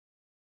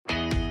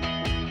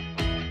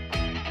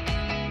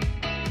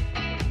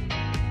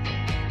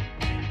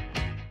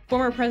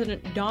Former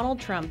President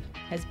Donald Trump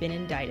has been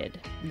indicted.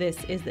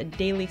 This is the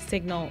Daily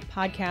Signal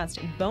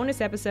podcast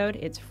bonus episode.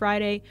 It's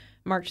Friday,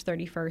 March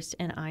 31st,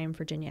 and I am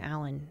Virginia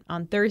Allen.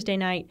 On Thursday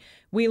night,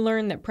 we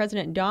learned that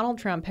President Donald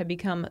Trump had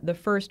become the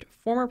first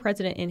former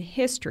president in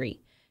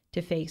history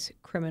to face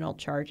criminal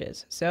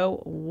charges.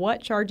 So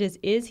what charges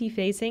is he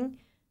facing,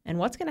 and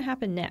what's going to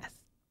happen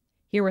next?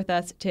 Here with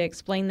us to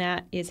explain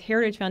that is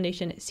Heritage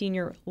Foundation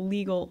Senior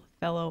Legal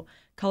Fellow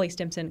Cully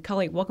Stimson.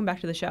 Cully, welcome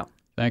back to the show.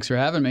 Thanks for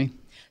having me.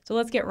 So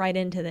let's get right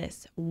into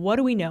this. What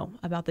do we know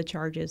about the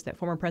charges that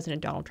former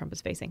President Donald Trump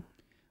is facing?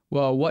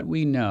 Well, what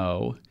we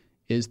know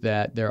is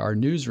that there are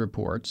news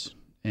reports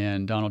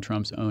and Donald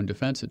Trump's own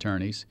defense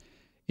attorneys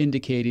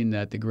indicating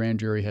that the grand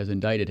jury has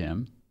indicted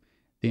him.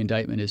 The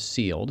indictment is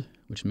sealed,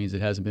 which means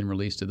it hasn't been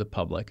released to the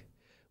public.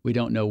 We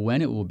don't know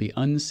when it will be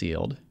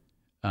unsealed.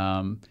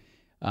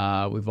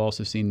 We've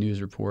also seen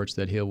news reports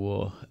that there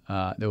will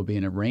be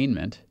an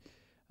arraignment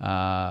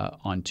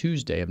on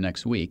Tuesday of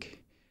next week.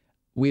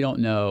 We don't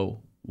know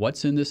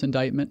what's in this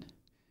indictment,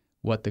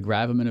 what the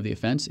gravamen of the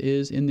offense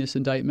is in this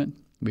indictment.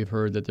 We've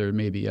heard that there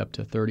may be up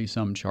to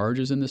 30-some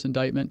charges in this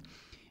indictment,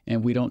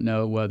 and we don't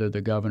know whether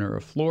the governor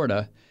of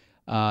Florida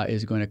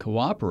is going to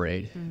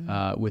cooperate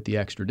with the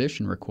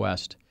extradition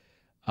request,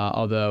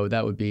 although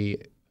that would be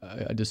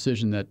a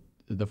decision that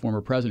the former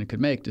president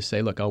could make to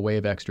say, look, I'll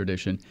waive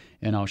extradition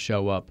and I'll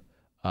show up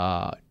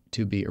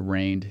to be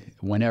arraigned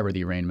whenever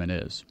the arraignment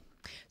is.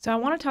 So I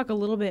want to talk a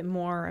little bit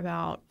more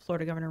about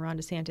Florida Governor Ron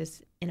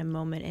DeSantis in a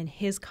moment and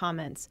his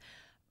comments.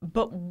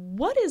 But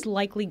what is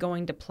likely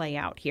going to play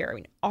out here? I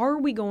mean, are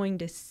we going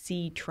to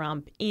see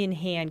Trump in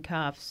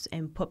handcuffs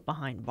and put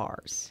behind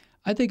bars?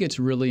 I think it's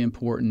really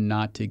important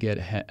not to get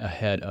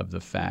ahead of the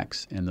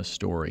facts and the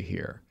story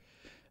here.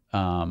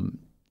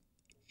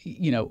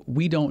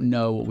 We don't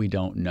know what we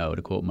don't know,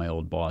 to quote my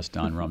old boss,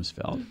 Don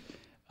Rumsfeld.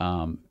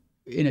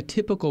 In a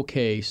typical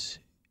case,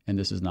 and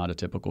this is not a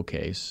typical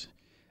case,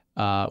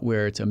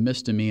 where it's a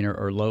misdemeanor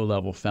or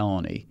low-level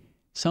felony,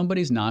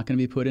 somebody's not going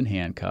to be put in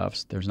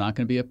handcuffs. There's not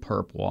going to be a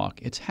perp walk.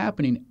 It's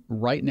happening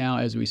right now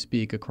as we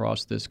speak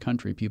across this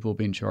country, people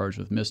being charged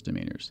with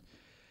misdemeanors.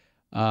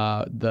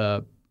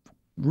 The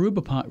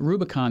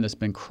Rubicon that's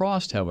been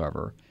crossed,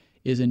 however,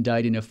 is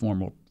indicting a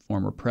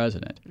former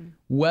president.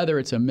 Whether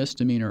it's a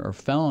misdemeanor or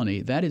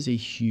felony, that is a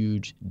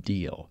huge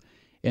deal.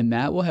 And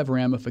that will have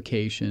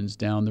ramifications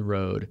down the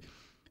road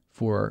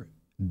for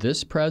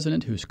this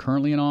president who's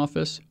currently in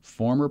office,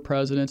 former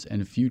presidents,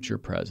 and future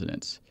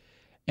presidents.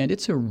 And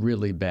it's a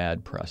really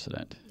bad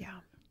precedent. Yeah.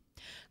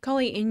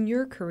 Cully, in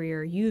your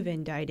career, you've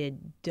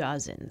indicted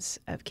dozens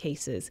of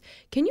cases.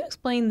 Can you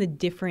explain the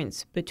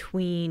difference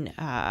between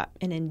an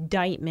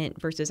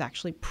indictment versus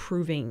actually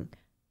proving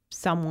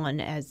someone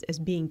as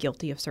being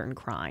guilty of certain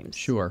crimes?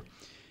 Sure.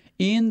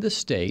 In the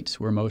states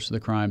where most of the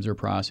crimes are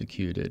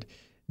prosecuted,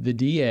 the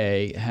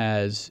DA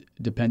has,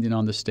 depending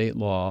on the state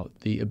law,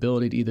 the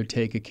ability to either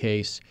take a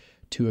case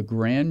to a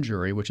grand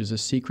jury, which is a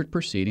secret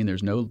proceeding,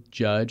 there's no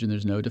judge and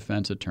there's no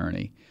defense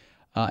attorney,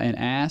 and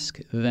ask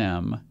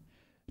them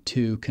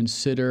to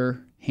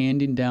consider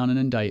handing down an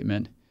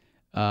indictment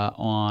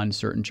on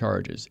certain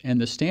charges. And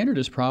the standard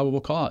is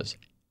probable cause.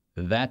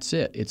 That's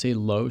it. It's a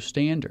low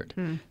standard.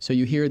 So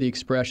you hear the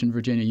expression,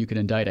 Virginia, you can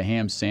indict a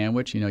ham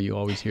sandwich. You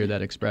always hear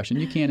that expression.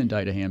 You can't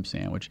indict a ham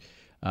sandwich.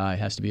 It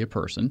has to be a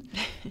person.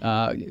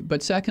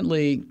 But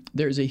secondly,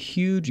 there's a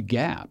huge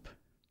gap,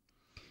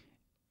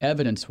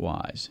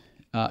 evidence-wise,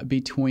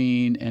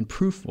 and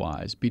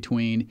proof-wise,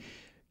 between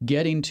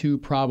getting to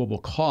probable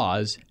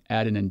cause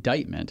at an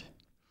indictment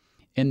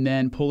and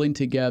then pulling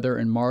together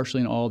and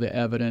marshaling all the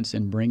evidence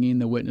and bringing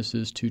the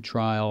witnesses to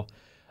trial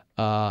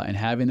and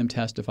having them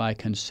testify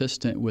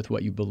consistent with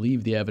what you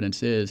believe the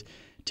evidence is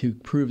to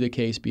prove the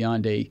case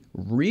beyond a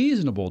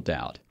reasonable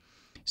doubt.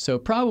 So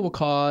probable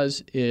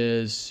cause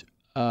is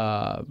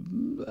a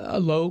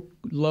low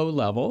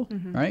level,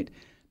 right?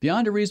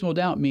 Beyond a reasonable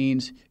doubt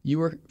means you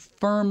are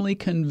firmly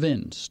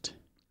convinced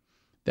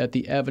that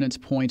the evidence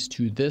points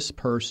to this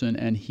person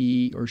and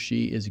he or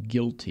she is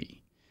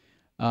guilty.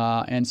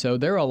 And so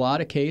there are a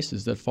lot of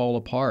cases that fall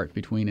apart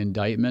between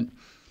indictment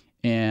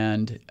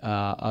and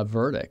a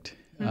verdict.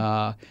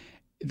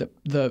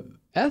 The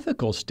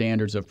ethical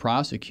standards of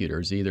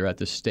prosecutors, either at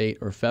the state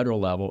or federal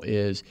level,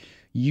 is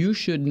you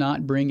should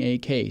not bring a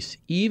case,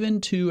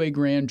 even to a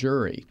grand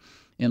jury,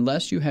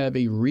 unless you have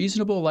a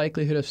reasonable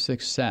likelihood of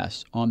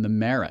success on the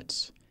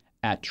merits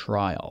at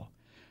trial.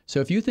 So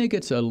if you think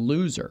it's a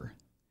loser,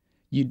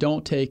 you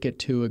don't take it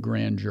to a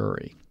grand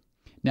jury.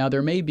 Now,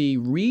 there may be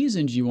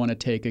reasons you want to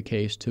take a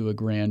case to a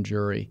grand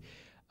jury.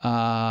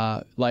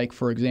 Like,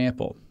 for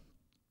example,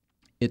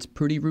 it's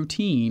pretty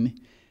routine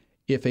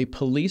if a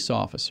police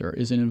officer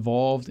is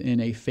involved in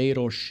a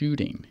fatal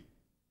shooting.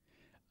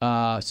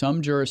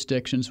 Some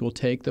jurisdictions will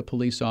take the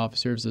police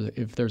officers,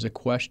 if there's a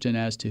question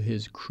as to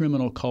his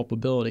criminal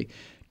culpability,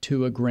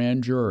 to a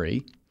grand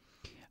jury.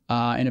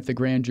 And if the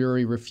grand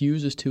jury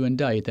refuses to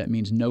indict, that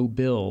means no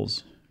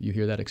bills. You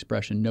hear that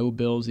expression, no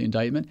bills, the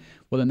indictment.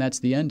 Well, then that's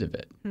the end of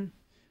it.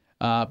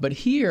 But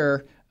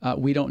here,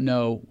 we don't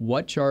know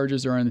what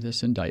charges are in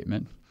this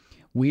indictment.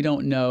 We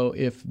don't know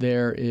if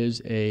there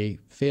is a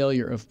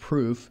failure of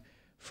proof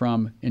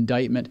from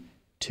indictment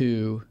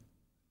to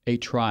a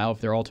trial,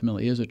 if there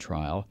ultimately is a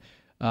trial.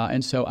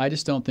 And so I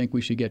just don't think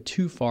we should get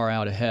too far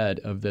out ahead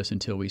of this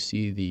until we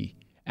see the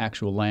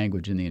actual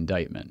language in the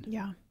indictment.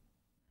 Yeah.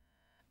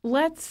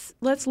 Let's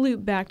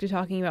loop back to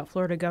talking about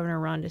Florida Governor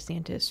Ron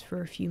DeSantis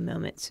for a few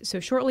moments. So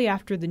shortly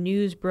after the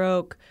news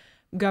broke,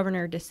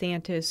 Governor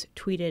DeSantis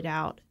tweeted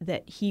out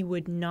that he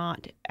would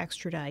not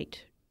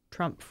extradite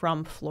Trump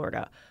from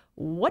Florida.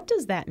 What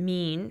does that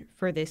mean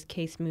for this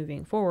case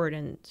moving forward,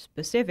 and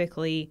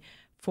specifically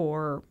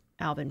for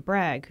Alvin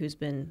Bragg, who's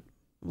been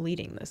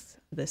leading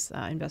this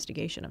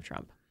investigation of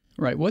Trump?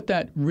 Right. What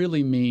that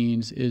really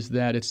means is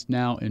that it's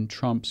now in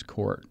Trump's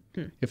court.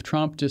 If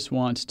Trump just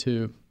wants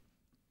to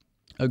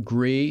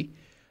agree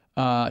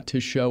to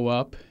show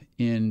up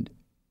in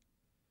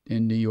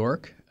New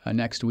York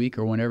next week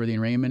or whenever the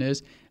arraignment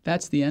is,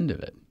 that's the end of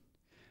it.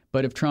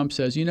 But if Trump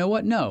says, you know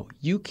what, no,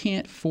 you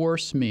can't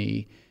force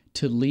me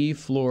to leave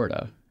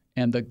Florida,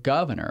 and the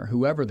governor,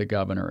 whoever the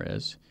governor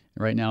is,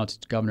 right now it's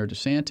Governor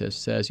DeSantis,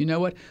 says, you know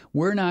what,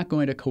 we're not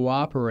going to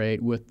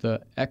cooperate with the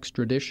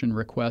extradition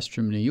request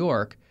from New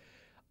York,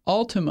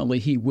 ultimately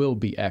he will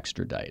be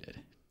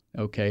extradited.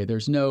 Okay,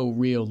 there's no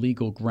real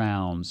legal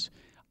grounds,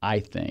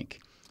 I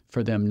think,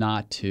 for them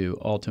not to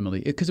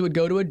ultimately, because it would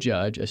go to a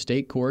judge, a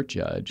state court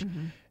judge.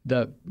 Mm-hmm.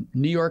 The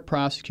New York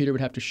prosecutor would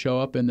have to show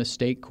up in the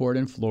state court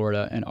in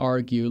Florida and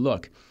argue,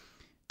 look,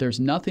 there's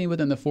nothing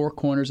within the four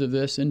corners of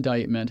this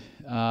indictment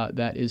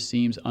that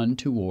seems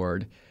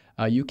untoward.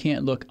 You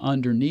can't look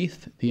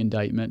underneath the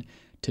indictment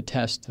to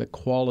test the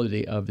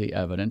quality of the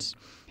evidence.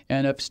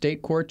 And a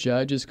state court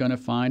judge is going to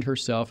find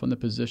herself in the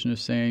position of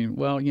saying,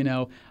 well, you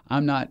know,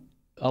 I'm not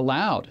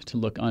allowed to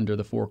look under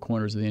the four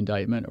corners of the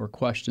indictment or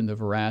question the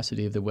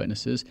veracity of the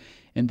witnesses.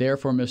 And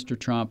therefore, Mr.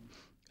 Trump,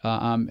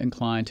 I'm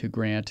inclined to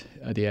grant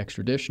the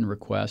extradition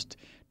request.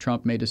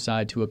 Trump may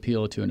decide to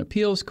appeal it to an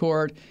appeals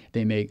court.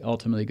 They may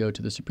ultimately go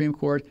to the Supreme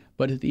Court.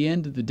 But at the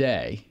end of the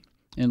day,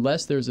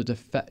 unless there's a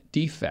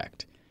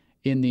defect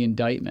in the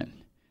indictment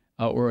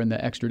or in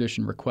the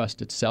extradition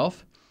request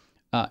itself,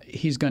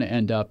 he's going to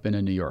end up in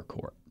a New York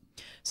court.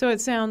 So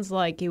it sounds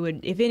like it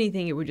would, if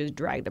anything, it would just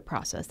drag the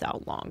process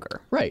out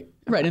longer. Right,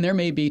 right. And there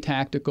may be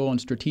tactical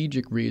and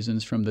strategic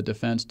reasons from the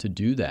defense to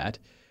do that.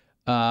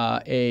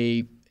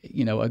 A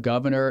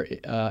governor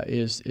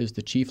is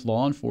the chief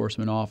law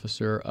enforcement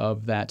officer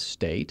of that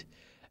state,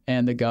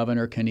 and the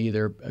governor can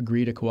either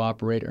agree to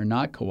cooperate or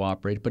not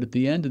cooperate. But at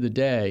the end of the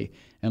day,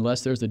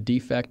 unless there's a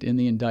defect in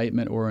the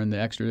indictment or in the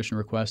extradition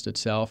request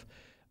itself,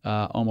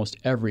 almost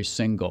every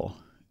single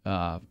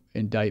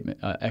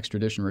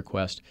extradition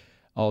request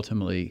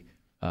ultimately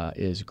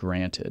is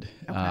granted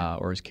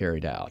or is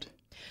carried out.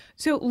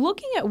 So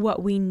looking at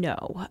what we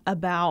know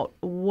about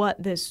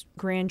what this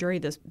grand jury,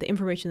 the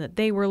information that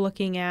they were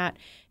looking at,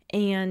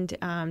 and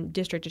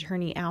District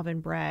Attorney Alvin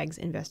Bragg's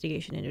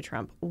investigation into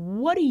Trump,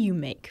 what do you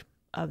make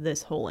of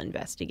this whole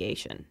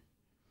investigation?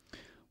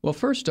 Well,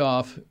 first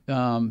off,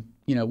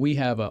 we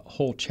have a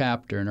whole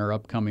chapter in our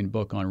upcoming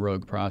book on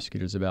rogue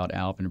prosecutors about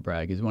Alvin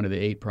Bragg. He's one of the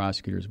 8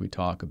 prosecutors we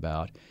talk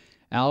about.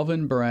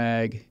 Alvin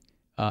Bragg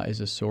is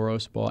a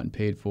Soros-bought and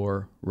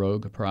paid-for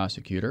rogue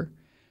prosecutor.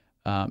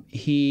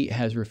 He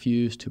has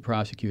refused to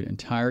prosecute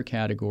entire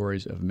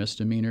categories of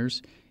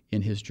misdemeanors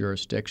in his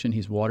jurisdiction.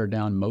 He's watered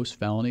down most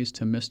felonies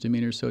to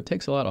misdemeanors. So it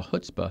takes a lot of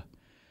chutzpah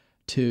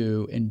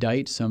to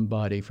indict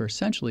somebody for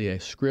essentially a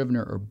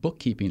Scrivener or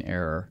bookkeeping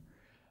error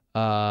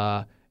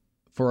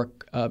for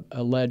an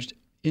alleged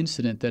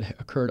incident that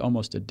occurred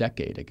almost a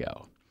decade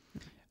ago.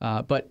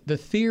 But the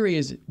theory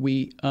is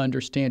we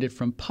understand it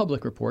from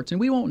public reports,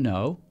 and we won't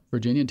know,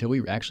 Virginia, until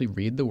we actually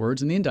read the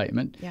words in the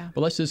indictment. Yeah.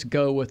 But let's just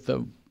go with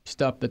the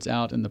stuff that's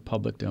out in the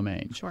public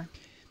domain. Sure.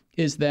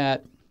 Is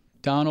that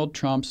Donald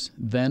Trump's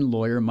then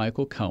lawyer,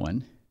 Michael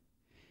Cohen,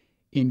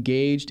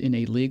 engaged in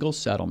a legal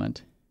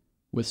settlement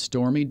with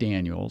Stormy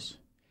Daniels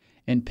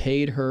and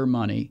paid her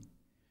money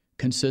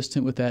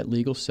consistent with that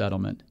legal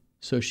settlement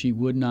so she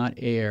would not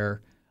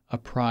air a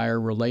prior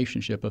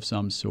relationship of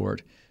some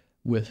sort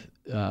with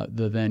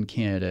the then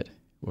candidate,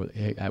 or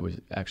I was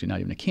actually not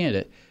even a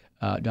candidate,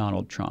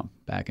 Donald Trump,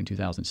 back in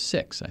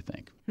 2006, I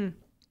think.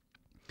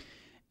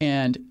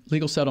 And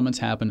legal settlements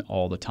happen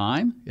all the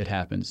time. It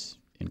happens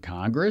in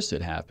Congress.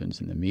 It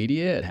happens in the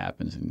media. It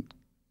happens in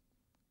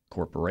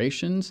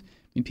corporations. I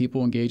mean,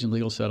 people engage in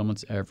legal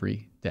settlements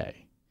every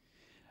day.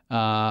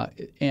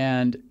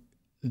 And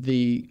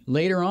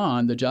later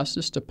on, the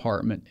Justice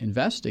Department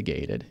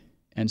investigated,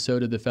 and so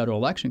did the Federal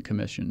Election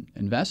Commission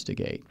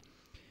investigate,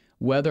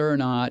 whether or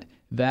not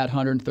that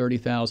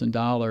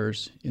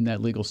 $130,000 in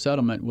that legal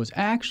settlement was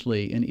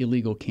actually an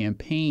illegal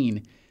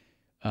campaign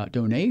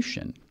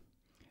donation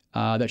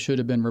that should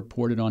have been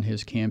reported on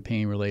his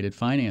campaign-related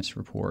finance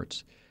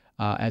reports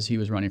as he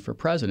was running for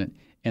president.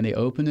 And they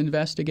opened an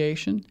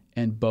investigation,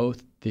 and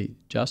both the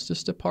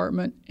Justice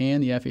Department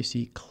and the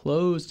FEC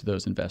closed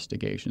those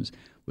investigations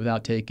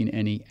without taking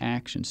any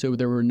action. So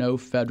there were no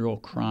federal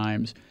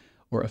crimes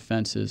or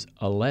offenses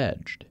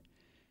alleged.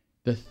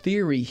 The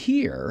theory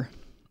here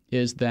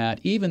is that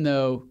even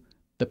though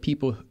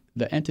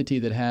the entity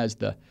that has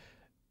the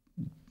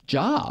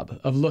job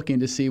of looking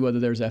to see whether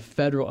there's a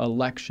federal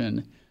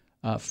election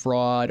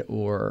fraud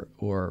or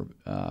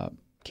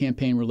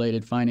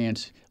campaign-related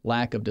finance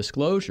lack of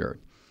disclosure,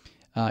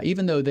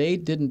 even though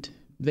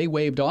they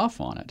waved off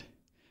on it.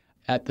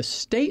 At the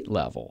state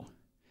level,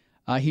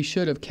 he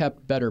should have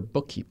kept better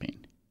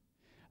bookkeeping.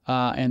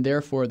 And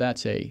therefore,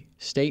 that's a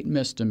state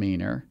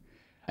misdemeanor,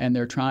 and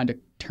they're trying to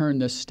turn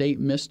this state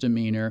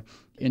misdemeanor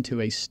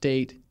into a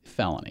state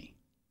felony.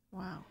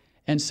 Wow.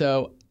 And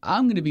so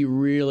I'm going to be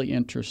really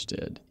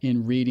interested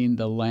in reading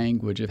the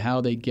language of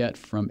how they get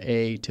from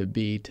A to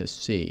B to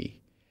C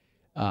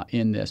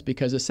in this,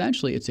 because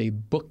essentially it's a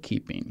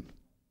bookkeeping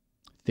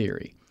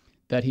theory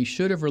that he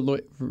should have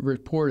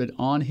reported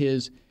on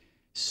his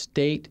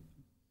state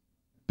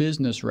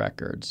business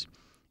records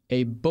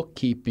a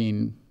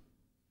bookkeeping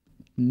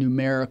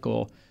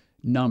numerical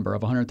number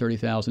of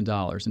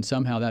 $130,000, and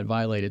somehow that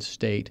violated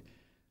state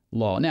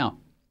law. Now,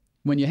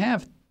 when you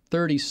have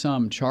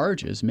 30-some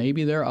charges,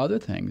 maybe there are other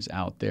things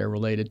out there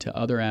related to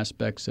other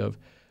aspects of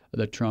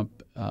the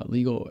Trump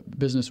legal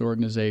business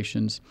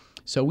organizations.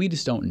 So we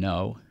just don't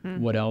know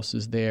what else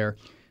is there.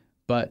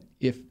 But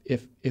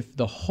if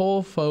the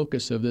whole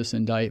focus of this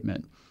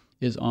indictment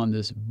is on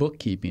this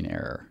bookkeeping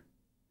error,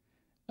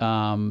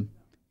 and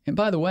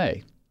by the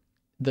way,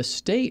 the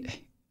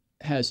state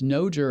has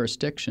no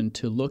jurisdiction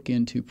to look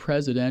into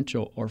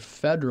presidential or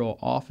federal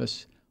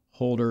office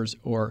holders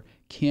or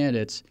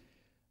candidates'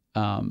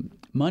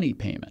 money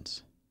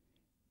payments.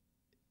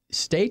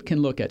 State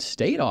can look at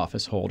state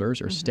office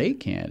holders or state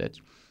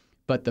candidates,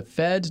 but the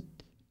Fed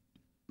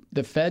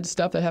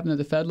stuff that happened at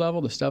the Fed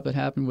level, the stuff that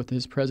happened with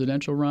his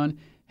presidential run,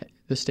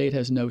 the state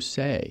has no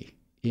say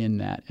in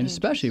that, and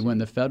especially when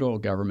the federal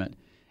government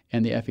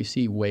and the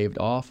FEC waved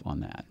off on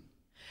that.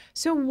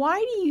 So why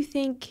do you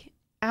think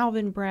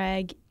Alvin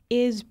Bragg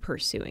is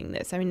pursuing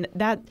this? I mean,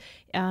 that,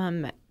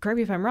 correct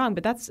me if I'm wrong,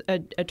 but that's a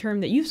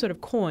term that you've sort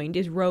of coined,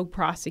 is rogue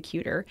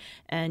prosecutor.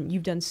 And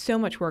you've done so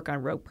much work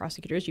on rogue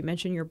prosecutors. You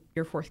mentioned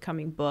your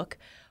forthcoming book.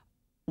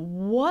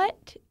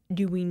 What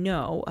do we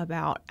know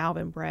about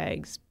Alvin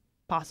Bragg's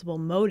possible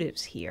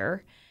motives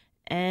here?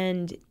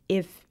 And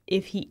if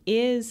he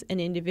is an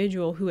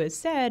individual who has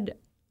said,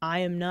 I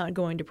am not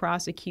going to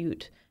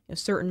prosecute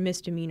certain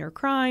misdemeanor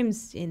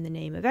crimes in the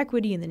name of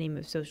equity, in the name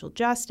of social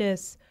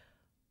justice,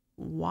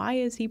 why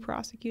is he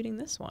prosecuting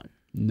this one?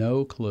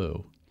 No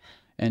clue.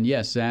 And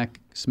yes, Zach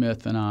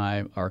Smith and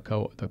I,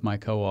 my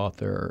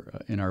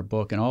co-author in our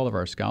book and all of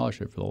our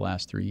scholarship for the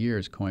last 3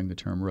 years, coined the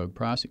term rogue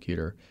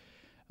prosecutor.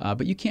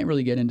 But you can't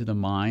really get into the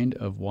mind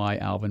of why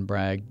Alvin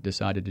Bragg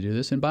decided to do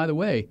this. And by the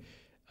way,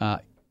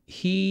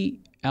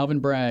 Alvin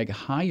Bragg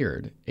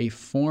hired a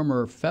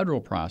former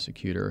federal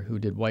prosecutor who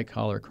did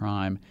white-collar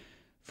crime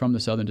from the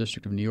Southern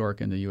District of New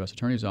York in the U.S.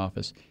 Attorney's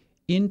Office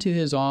into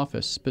his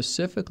office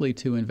specifically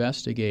to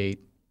investigate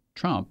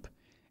Trump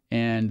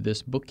and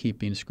this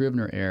bookkeeping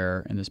Scrivener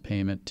error and this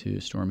payment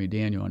to Stormy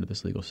Daniel under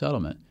this legal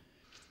settlement.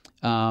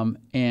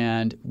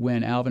 And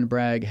when Alvin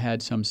Bragg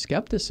had some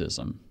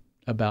skepticism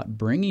about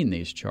bringing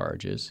these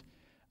charges,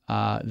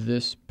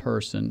 this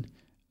person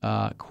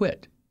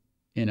quit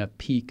in a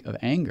peak of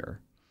anger.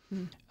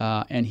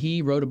 And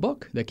he wrote a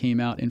book that came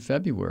out in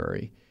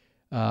February,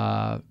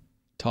 some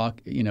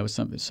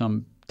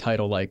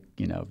title like,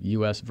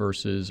 U.S.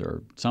 versus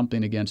or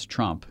something against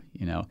Trump,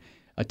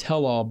 a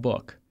tell-all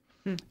book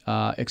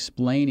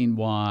explaining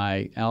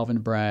why Alvin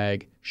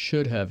Bragg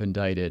should have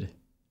indicted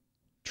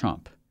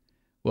Trump.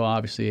 Well,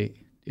 obviously,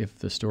 if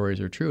the stories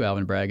are true,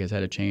 Alvin Bragg has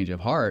had a change of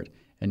heart,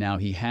 and now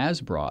he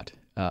has brought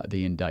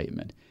the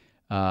indictment.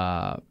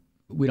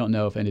 We don't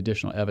know if any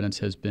additional evidence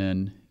has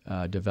been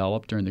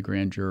developed during the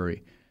grand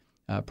jury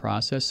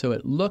process. So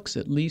it looks,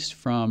 at least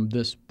from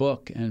this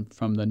book and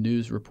from the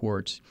news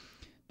reports,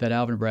 that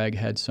Alvin Bragg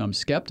had some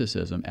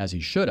skepticism, as he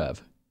should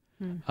have,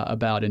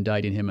 about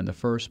indicting him in the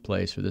first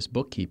place for this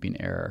bookkeeping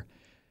error.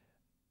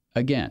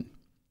 Again,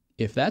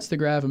 if that's the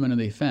gravamen of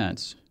the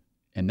offense,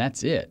 and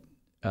that's it,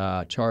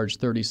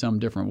 charged 30-some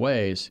different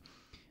ways,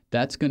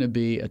 that's going to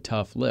be a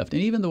tough lift.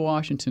 And even the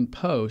Washington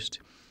Post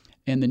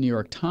and the New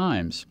York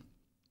Times,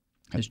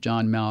 as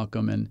John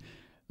Malcolm and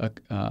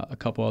a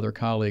couple other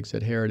colleagues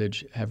at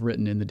Heritage have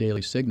written in the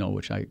Daily Signal,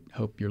 which I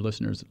hope your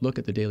listeners look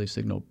at the Daily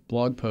Signal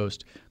blog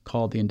post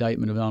called The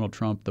Indictment of Donald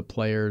Trump, the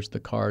Players, the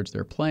Cards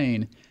They're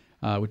Playing,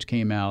 which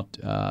came out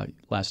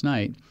last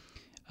night.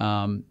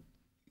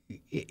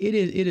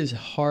 It is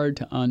hard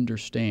to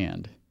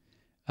understand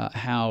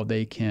how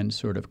they can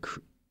sort of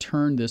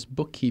turn this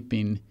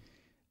bookkeeping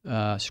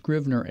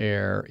Scrivener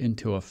error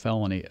into a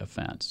felony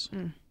offense.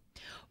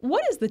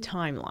 What is the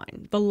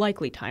timeline, the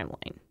likely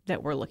timeline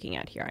that we're looking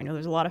at here? I know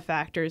there's a lot of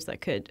factors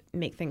that could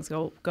make things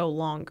go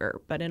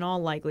longer, but in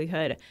all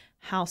likelihood,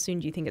 how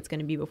soon do you think it's going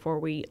to be before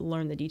we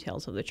learn the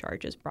details of the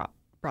charges brought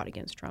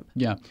against Trump?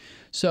 Yeah.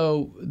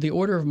 So the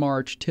order of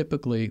march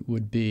typically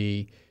would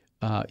be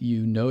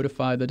you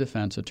notify the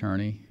defense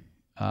attorney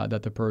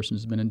that the person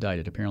has been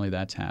indicted. Apparently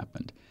that's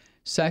happened.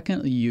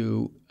 Secondly,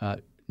 you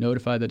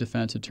notify the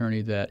defense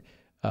attorney that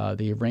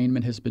The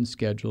arraignment has been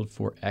scheduled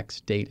for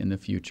X date in the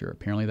future.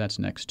 Apparently that's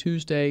next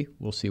Tuesday.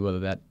 We'll see whether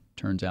that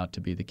turns out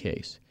to be the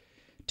case.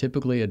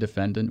 Typically, a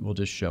defendant will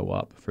just show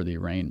up for the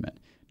arraignment.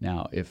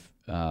 Now, if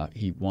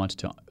he wants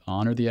to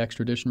honor the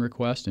extradition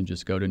request and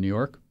just go to New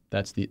York,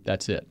 that's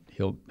it.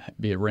 He'll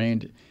be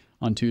arraigned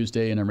on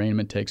Tuesday. An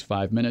arraignment takes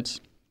 5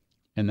 minutes,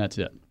 and that's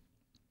it.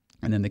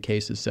 And then the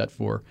case is set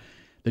for,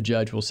 the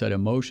judge will set a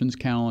motions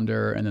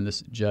calendar, and then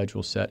this judge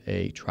will set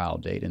a trial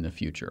date in the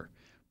future,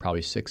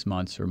 probably 6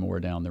 months or more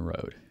down the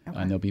road. Okay.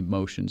 And there'll be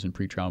motions and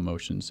pretrial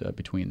motions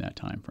between that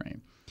time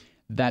frame.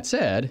 That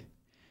said,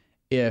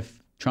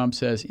 if Trump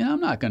says,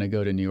 I'm not going to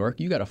go to New York,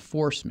 you got to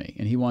force me,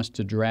 and he wants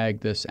to drag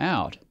this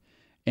out,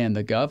 and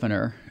the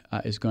governor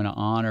is going to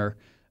honor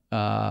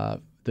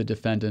the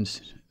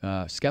defendant's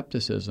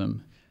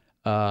skepticism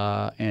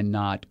and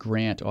not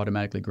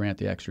automatically grant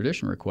the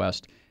extradition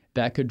request,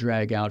 that could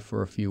drag out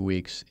for a few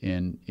weeks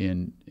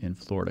in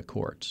Florida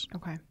courts.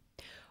 Okay.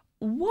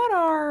 What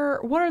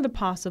are the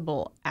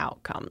possible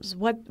outcomes?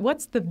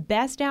 What's the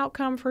best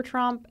outcome for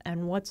Trump,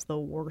 and what's the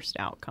worst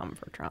outcome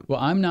for Trump? Well,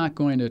 I'm not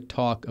going to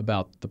talk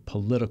about the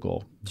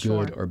political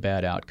good or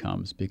bad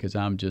outcomes, because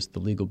I'm just the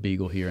legal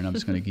beagle here, and I'm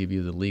just going to give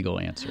you the legal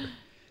answer.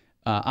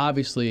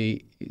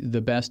 Obviously,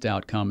 the best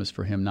outcome is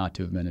for him not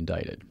to have been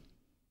indicted.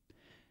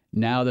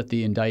 Now that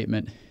the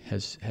indictment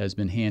has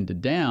been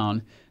handed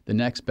down, the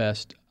next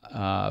best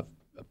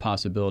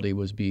possibility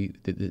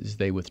is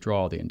they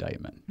withdraw the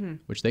indictment,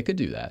 which they could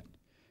do that.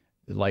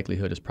 The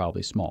likelihood is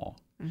probably small.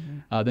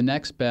 Mm-hmm. The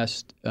next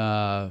best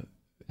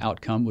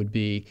outcome would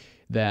be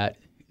that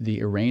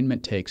the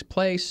arraignment takes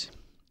place,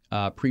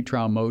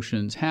 pretrial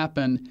motions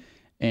happen,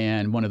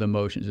 and one of the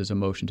motions is a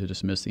motion to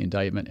dismiss the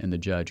indictment, and the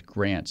judge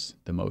grants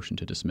the motion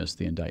to dismiss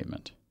the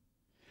indictment.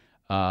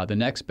 The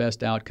next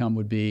best outcome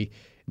would be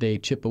they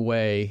chip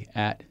away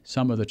at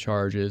some of the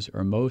charges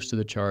or most of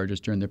the charges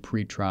during the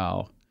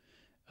pretrial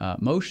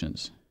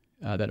motions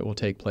that it will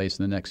take place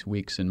in the next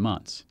weeks and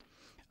months,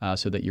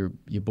 so that you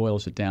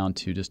boils it down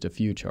to just a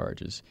few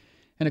charges.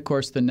 And of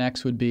course, the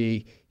next would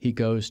be he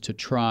goes to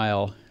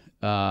trial,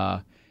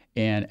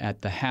 and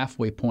at the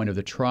halfway point of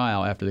the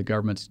trial, after the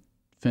government's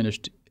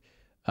finished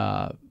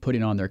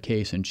putting on their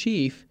case in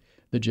chief,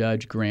 the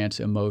judge grants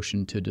a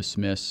motion to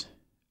dismiss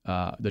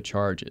the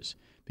charges.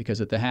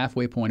 Because at the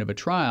halfway point of a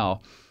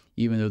trial,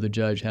 even though the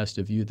judge has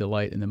to view the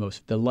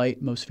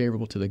light most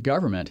favorable to the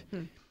government,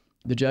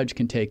 the judge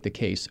can take the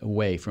case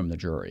away from the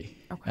jury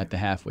at the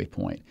halfway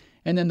point.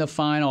 And then the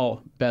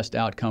final best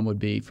outcome would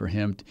be for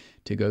him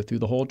to go through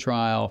the whole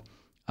trial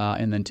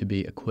and then to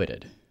be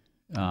acquitted.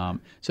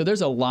 So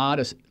there's a lot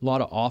of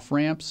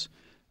off-ramps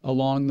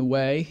along the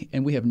way,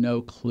 and we have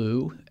no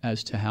clue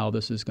as to how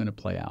this is going to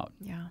play out.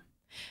 Yeah.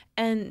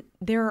 And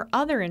there are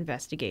other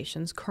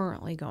investigations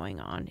currently going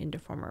on into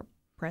former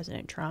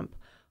President Trump.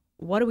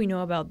 What do we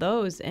know about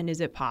those? And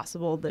is it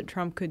possible that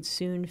Trump could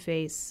soon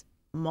face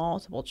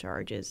multiple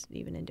charges,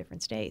 even in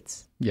different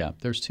states? Yeah,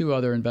 there's 2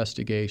 other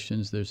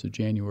investigations. There's the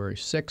January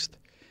 6th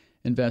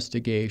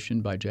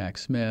investigation by Jack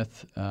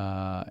Smith,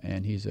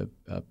 and he's a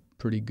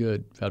pretty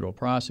good federal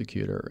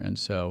prosecutor. And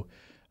so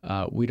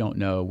we don't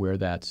know where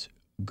that's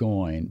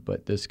going,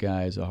 but this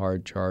guy is a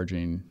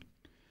hard-charging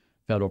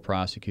federal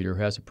prosecutor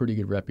who has a pretty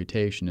good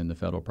reputation in the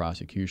federal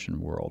prosecution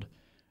world.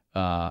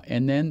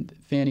 And then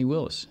Fani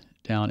Willis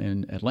down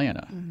in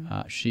Atlanta.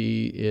 Mm-hmm.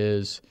 She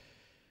is,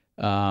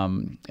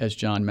 as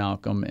John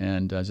Malcolm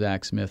and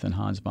Zach Smith and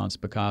Hans von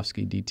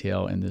Spakovsky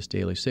detail in this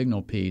Daily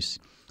Signal piece,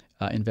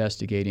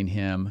 investigating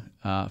him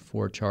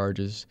for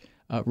charges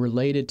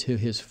related to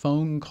his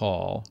phone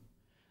call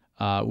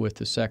with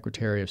the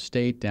Secretary of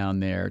State down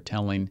there,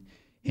 telling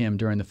him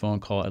during the phone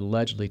call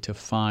allegedly to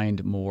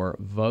find more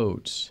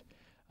votes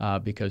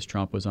because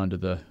Trump was under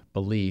the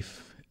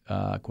belief,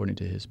 according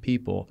to his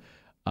people,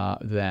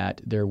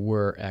 that there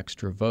were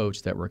extra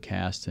votes that were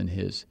cast in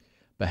his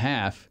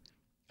behalf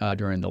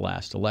during the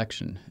last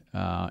election.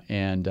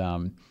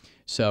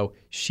 So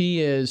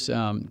she is,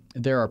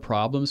 there are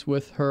problems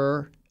with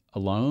her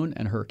alone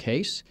and her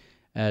case,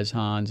 as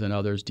Hans and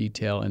others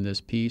detail in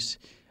this piece.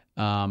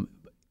 The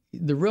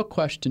real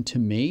question to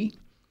me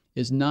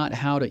is not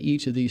how do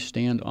each of these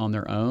stand on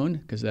their own,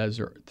 because those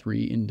are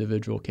 3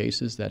 individual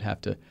cases that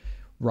have to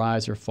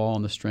rise or fall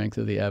on the strength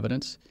of the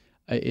evidence,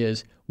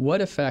 is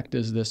what effect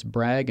is this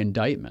Bragg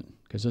indictment,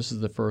 because this is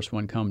the first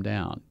one to come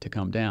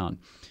down,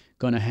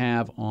 going to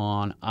have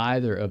on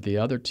either of the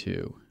other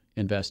 2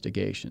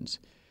 investigations.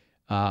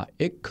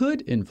 It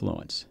could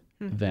influence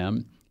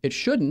them. It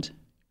shouldn't,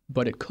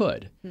 but it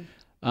could.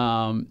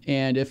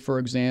 And if, for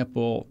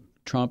example,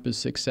 Trump is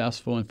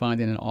successful in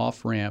finding an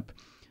off-ramp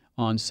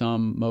on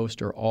some,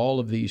 most, or all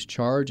of these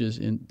charges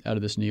out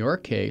of this New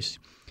York case,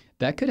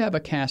 that could have a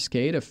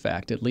cascade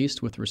effect, at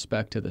least with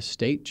respect to the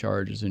state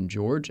charges in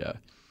Georgia.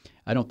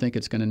 I don't think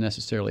it's going to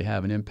necessarily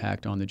have an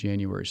impact on the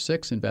January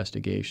 6th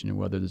investigation and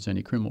whether there's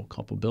any criminal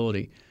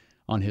culpability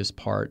on his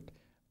part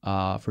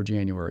for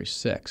January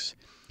 6th.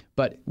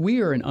 But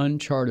we are in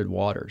uncharted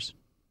waters,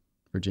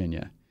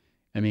 Virginia.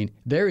 I mean,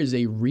 there is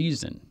a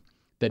reason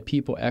that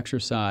people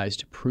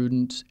exercised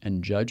prudence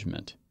and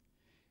judgment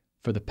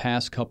for the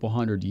past couple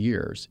hundred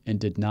years and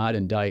did not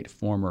indict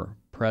former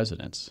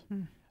presidents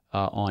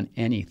on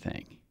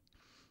anything.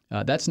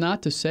 That's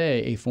not to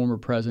say a former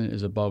president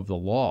is above the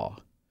law,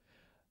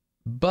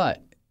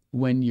 but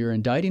when you're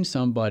indicting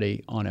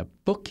somebody on a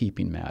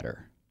bookkeeping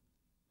matter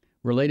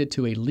related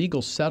to a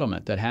legal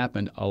settlement that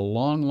happened a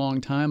long,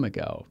 long time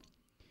ago,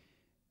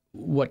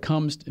 what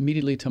comes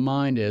immediately to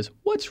mind is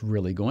what's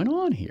really going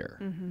on here?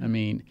 I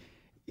mean,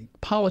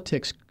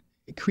 politics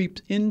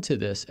creeps into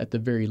this at the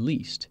very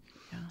least.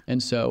 Yeah.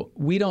 And so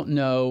we don't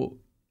know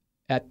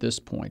at this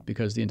point,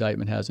 because the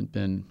indictment hasn't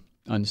been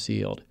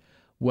unsealed,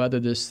 whether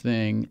this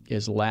thing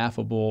is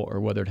laughable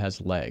or whether it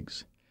has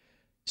legs.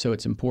 So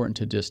it's important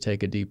to just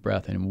take a deep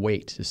breath and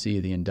wait to see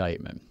the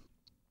indictment.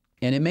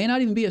 And it may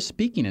not even be a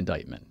speaking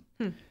indictment.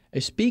 A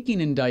speaking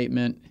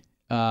indictment,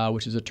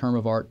 which is a term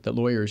of art that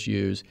lawyers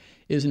use,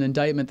 is an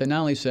indictment that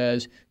not only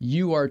says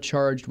you are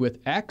charged with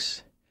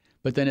X,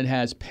 but then it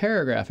has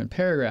paragraph and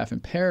paragraph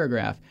and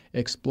paragraph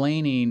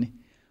explaining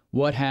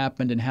what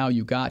happened and how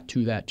you got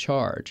to that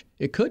charge.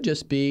 It could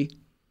just be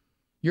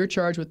you're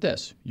charged with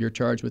this, you're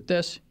charged with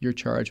this, you're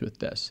charged with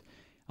this.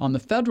 On the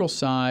federal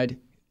side,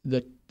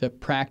 the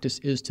practice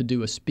is to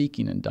do a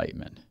speaking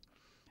indictment.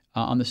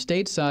 On the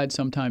state side,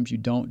 sometimes you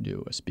don't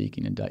do a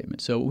speaking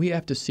indictment. So we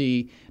have to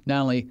see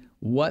not only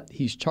what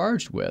he's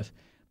charged with,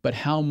 but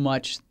how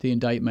much the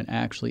indictment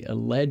actually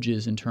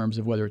alleges in terms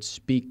of whether it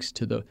speaks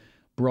to the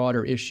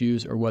broader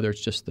issues or whether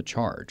it's just the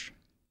charge.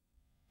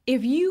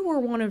 If you were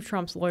one of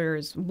Trump's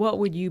lawyers, what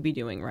would you be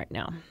doing right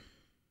now?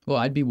 Well,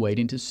 I'd be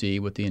waiting to see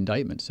what the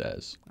indictment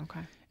says.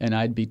 Okay. And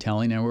I'd be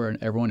telling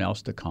everyone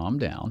else to calm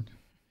down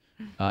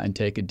and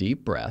take a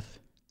deep breath.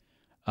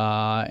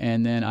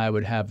 And then I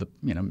would have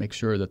make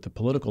sure that the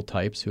political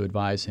types who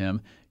advise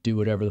him do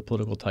whatever the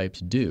political types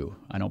do.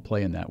 I don't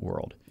play in that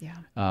world.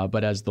 Yeah.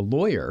 But as the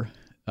lawyer,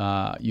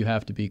 you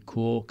have to be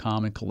cool,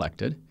 calm, and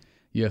collected.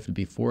 You have to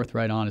be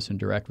forthright, honest, and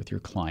direct with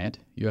your client.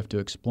 You have to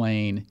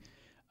explain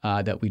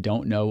that we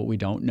don't know what we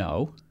don't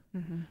know.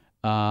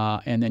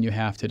 And then you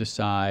have to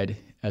decide,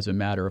 as a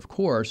matter of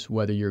course,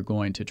 whether you're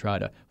going to try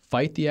to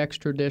fight the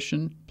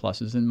extradition,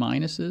 pluses and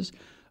minuses,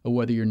 or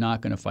whether you're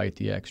not going to fight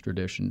the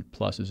extradition,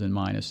 pluses and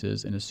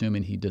minuses, and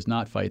assuming he does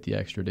not fight the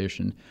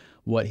extradition,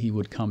 what he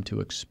would come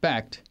to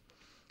expect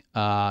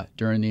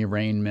during the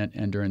arraignment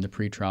and during the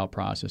pretrial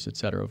process, et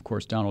cetera. Of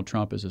course, Donald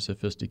Trump is a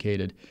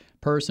sophisticated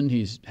person.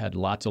 He's had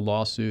lots of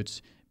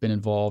lawsuits, been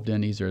involved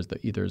in either as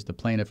the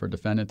plaintiff or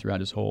defendant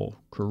throughout his whole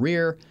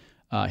career.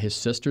 His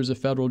sister's a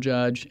federal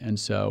judge, and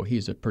so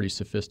he's a pretty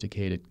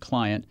sophisticated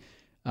client.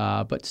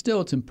 But still,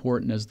 it's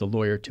important as the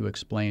lawyer to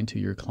explain to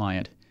your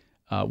client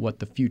what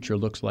the future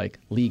looks like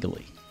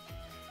legally.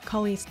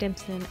 Cully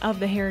Stimpson of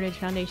the Heritage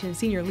Foundation,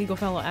 Senior Legal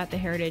Fellow at the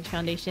Heritage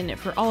Foundation.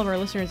 For all of our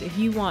listeners, if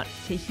you want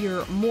to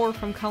hear more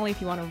from Cully,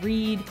 if you want to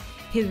read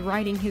his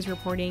writing, his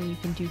reporting, you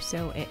can do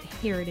so at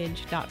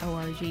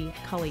heritage.org.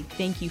 Cully,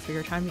 thank you for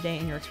your time today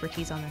and your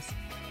expertise on this.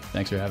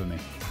 Thanks for having me.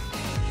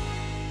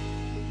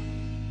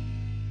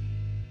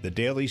 The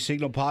Daily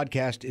Signal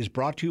podcast is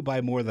brought to you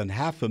by more than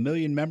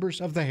 500,000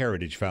 members of the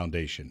Heritage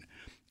Foundation.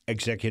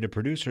 Executive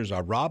producers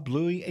are Rob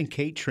Louie and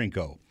Kate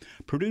Trinko.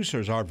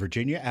 Producers are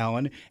Virginia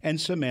Allen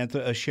and Samantha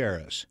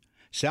Asheris.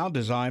 Sound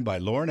design by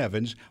Lauren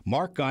Evans,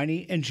 Mark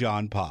Guiney, and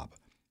John Popp.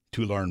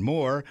 To learn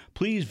more,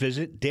 please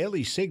visit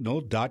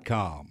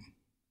dailysignal.com.